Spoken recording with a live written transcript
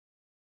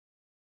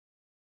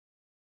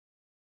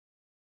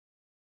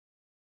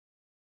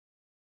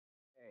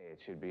It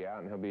should be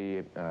out,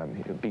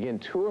 and he'll begin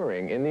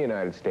touring in the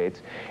United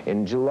States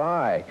in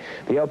July.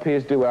 The LP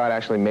is due out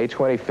actually May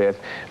 25th.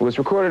 It was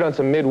recorded on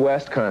some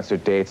Midwest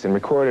concert dates and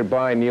recorded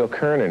by Neil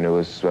Kernon, who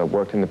has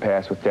worked in the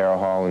past with Daryl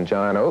Hall and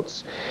John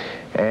Oates.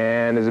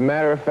 And as a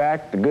matter of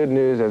fact, the good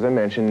news, as I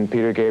mentioned,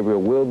 Peter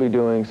Gabriel will be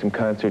doing some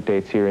concert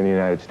dates here in the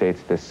United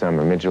States this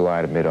summer,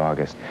 mid-July to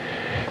mid-August.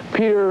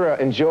 Peter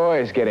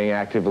enjoys getting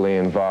actively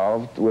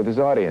involved with his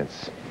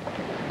audience.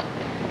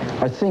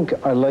 I think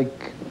I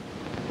like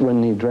when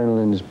the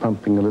adrenaline is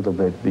pumping a little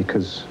bit,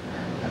 because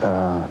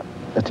I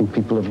think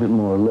people are a bit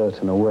more alert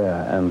and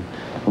aware, and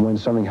when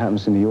something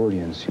happens in the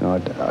audience, you know,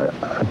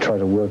 I try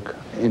to work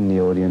in the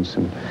audience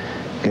and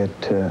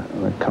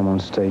come on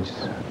stage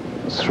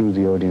through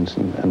the audience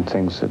and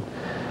things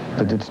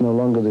that it's no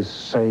longer this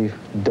safe,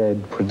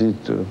 dead,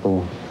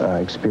 predictable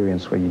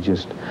experience where you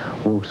just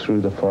walk through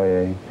the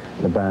foyer,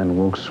 the band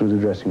walks through the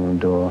dressing room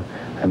door,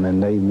 and then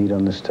they meet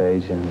on the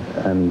stage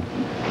and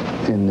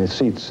in the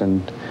seats,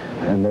 and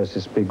there's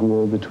this big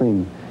wall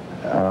between.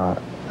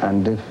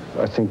 And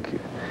I think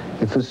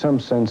if there's some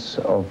sense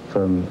of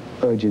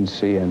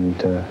urgency and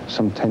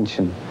some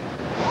tension,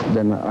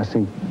 then I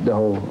think the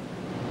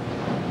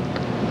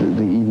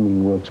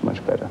evening works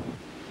much better.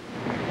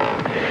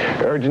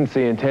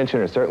 Urgency and tension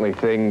are certainly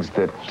things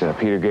that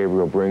Peter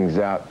Gabriel brings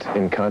out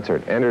in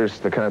concert. Enters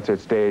the concert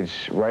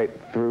stage right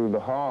through the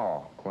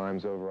hall,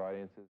 climbs over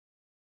audiences.